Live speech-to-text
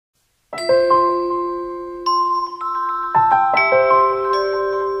Hi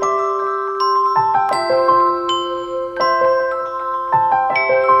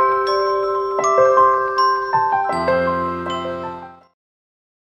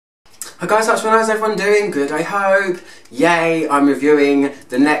guys, how's everyone doing? Good, I hope. Yay, I'm reviewing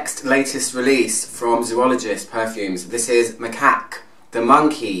the next latest release from Zoologist perfumes. This is MACAQUE, the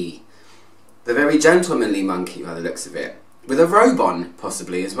monkey. The very gentlemanly monkey by the looks of it. With a robe on,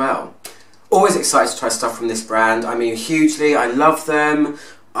 possibly, as well. Always excited to try stuff from this brand. I mean, hugely, I love them.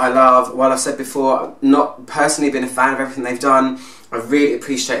 While I've said before, not personally been a fan of everything they've done. I really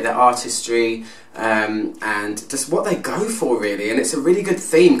appreciate their artistry and just what they go for, really. And it's a really good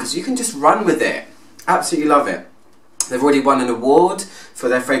theme because you can just run with it. Absolutely love it. They've already won an award for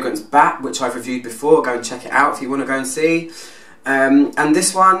their fragrance Bat, which I've reviewed before. Go and check it out if you want to go and see. And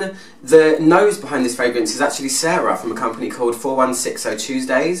this one, the nose behind this fragrance is actually Sarah from a company called 4160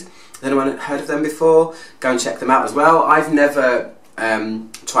 Tuesdays. Has anyone heard of them before? Go and check them out as well. I've never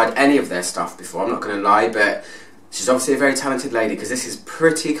tried any of their stuff before, I'm not going to lie, but she's obviously a very talented lady because this is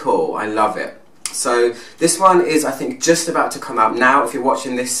pretty cool. I love it. So this one is, I think, just about to come out now. If you're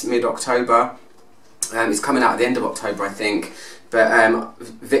watching this mid-October, it's coming out at the end of October, I think. But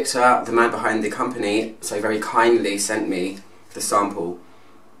Victor, the man behind the company, so very kindly sent me the sample.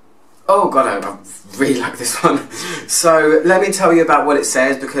 Oh god, I really like this one. So let me tell you about what it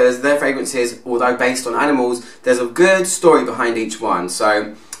says, because their fragrances, although based on animals, there's a good story behind each one.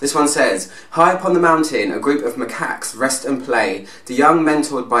 So this one says, high upon the mountain, a group of macaques rest and play, the young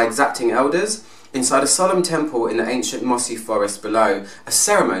mentored by exacting elders. Inside a solemn temple in the ancient mossy forest below, a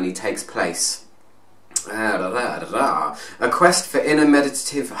ceremony takes place. A quest for inner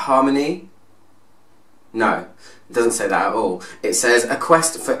meditative harmony. No, it doesn't say that at all. It says a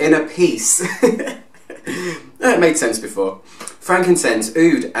quest for inner peace. It made sense before. Frankincense,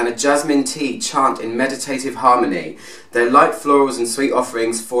 oud and a jasmine tea chant in meditative harmony, their light florals and sweet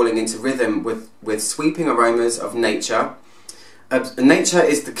offerings falling into rhythm with sweeping aromas of nature. Nature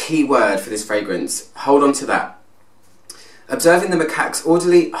is the key word for this fragrance. Hold on to that. Observing the macaques'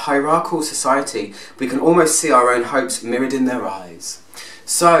 orderly, hierarchical society, we can almost see our own hopes mirrored in their eyes.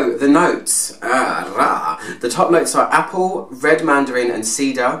 So, the notes. The top notes are apple, red mandarin and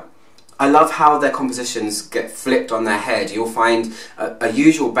cedar. I love how their compositions get flipped on their head. You'll find a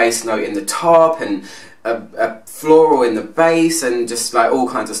usual bass note in the top and a floral in the base and just like all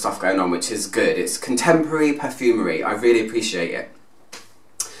kinds of stuff going on, which is good. It's contemporary perfumery. I really appreciate it.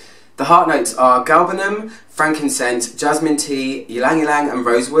 The heart notes are galbanum, frankincense, jasmine tea, ylang ylang and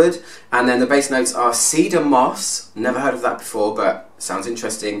rosewood. And then the base notes are cedar moss, never heard of that before but sounds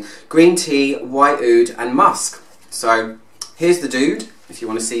interesting, green tea, white oud and musk. So here's the dude, if you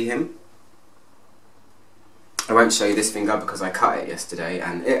want to see him. I won't show you this finger because I cut it yesterday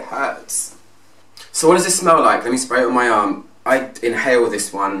and it hurts. So what does this smell like? Let me spray it on my arm. I inhale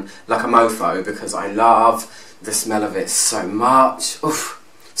this one like a mofo because I love the smell of it so much. Oof.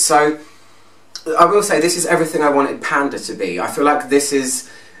 So, I will say this is everything I wanted Panda to be. I feel like this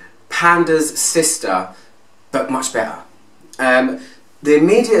is Panda's sister, but much better. The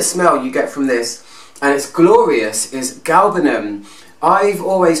immediate smell you get from this, and it's glorious, is galbanum. I've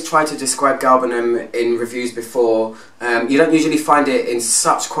always tried to describe galbanum in reviews before. You don't usually find it in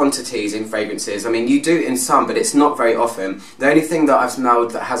such quantities in fragrances. I mean, you do in some, but it's not very often. The only thing that I've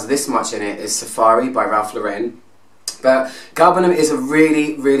smelled that has this much in it is Safari by Ralph Lauren. But galbanum is a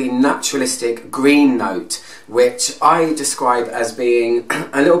really, really naturalistic green note, which I describe as being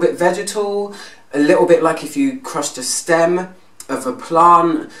a little bit vegetal, a little bit like if you crushed a stem of a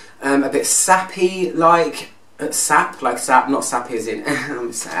plant, a bit sappy like sap, not sappy as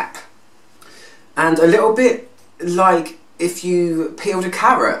in sap. And a little bit like if you peeled a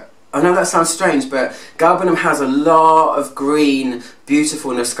carrot. I know that sounds strange, but galbanum has a lot of green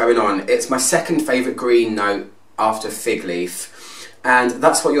beautifulness going on. It's my second favourite green note after fig leaf, and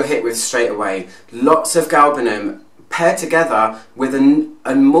that's what you're hit with straight away. Lots of galbanum paired together with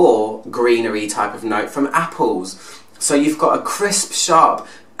a more greenery type of note from apples. So you've got a crisp, sharp,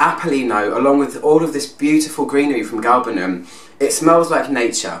 appley note along with all of this beautiful greenery from galbanum. It smells like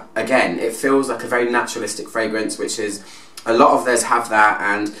nature. Again, it feels like a very naturalistic fragrance, which is, a lot of theirs have that,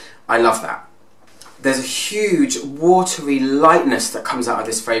 and I love that. There's a huge watery lightness that comes out of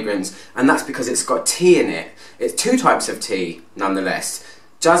this fragrance, and that's because it's got tea in it. It's two types of tea, nonetheless.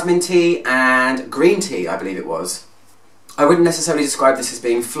 Jasmine tea and green tea, I believe it was. I wouldn't necessarily describe this as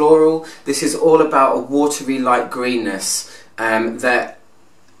being floral. This is all about a watery light greenness that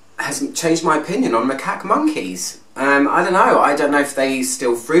has changed my opinion on macaque monkeys. I don't know if they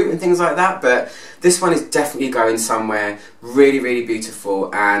steal fruit and things like that, but this one is definitely going somewhere really, really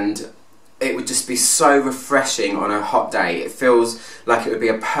beautiful, and it would just be so refreshing on a hot day. It feels like it would be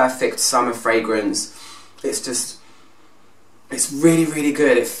a perfect summer fragrance. It's really, really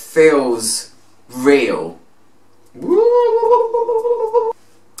good. It feels real.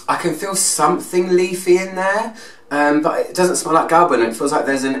 I can feel something leafy in there, but it doesn't smell like galbanum. It feels like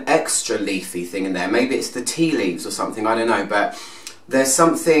there's an extra leafy thing in there. Maybe it's the tea leaves or something, I don't know, but there's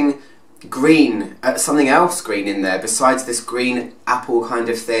something green, something else green in there besides this green apple kind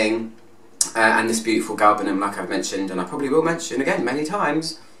of thing, and this beautiful galbanum, like I've mentioned, and I probably will mention again many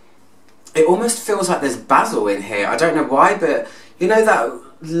times. It almost feels like there's basil in here. I don't know why, but you know that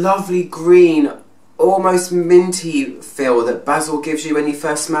lovely green, almost minty feel that basil gives you when you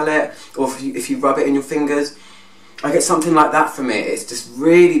first smell it, or if you rub it in your fingers? I get something like that from it. It's just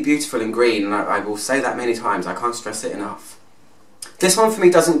really beautiful and green, and I will say that many times. I can't stress it enough. This one for me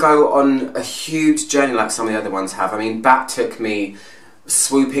doesn't go on a huge journey like some of the other ones have. I mean, Bat took me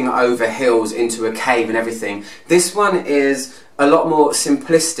swooping over hills into a cave and everything. This one is a lot more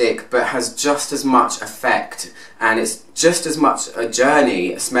simplistic, but has just as much effect, and it's just as much a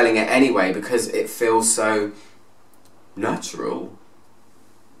journey smelling it anyway, because it feels so natural.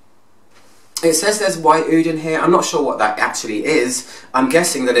 It says there's white oud in here. I'm not sure what that actually is. I'm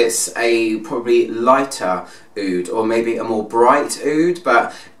guessing that it's a probably lighter oud, or maybe a more bright oud,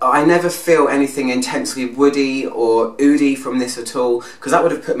 but I never feel anything intensely woody or oudy from this at all, because that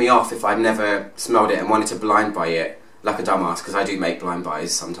would have put me off if I'd never smelled it and wanted to blind buy it like a dumbass, because I do make blind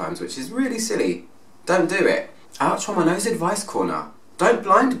buys sometimes, which is really silly. Don't do it. Ouch on my nose advice corner. Don't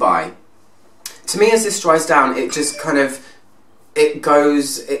blind buy. To me, as this dries down, it just kind of,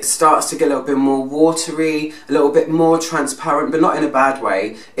 it starts to get a little bit more watery, a little bit more transparent, but not in a bad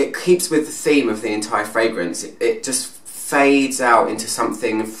way. It keeps with the theme of the entire fragrance. It just fades out into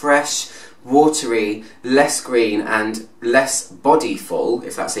something fresh, watery, less green and less bodyful,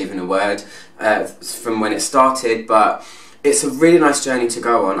 if that's even a word, from when it started, but it's a really nice journey to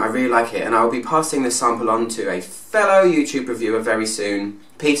go on. I really like it, and I will be passing this sample on to a fellow YouTube reviewer very soon.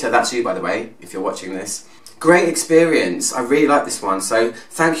 Peter, that's you by the way, if you're watching this. Great experience. I really like this one, so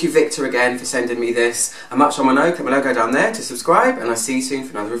thank you Victor again for sending me this. I'm Much on my Know, click my logo down there to subscribe, and I'll see you soon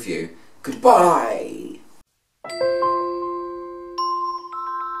for another review. Goodbye!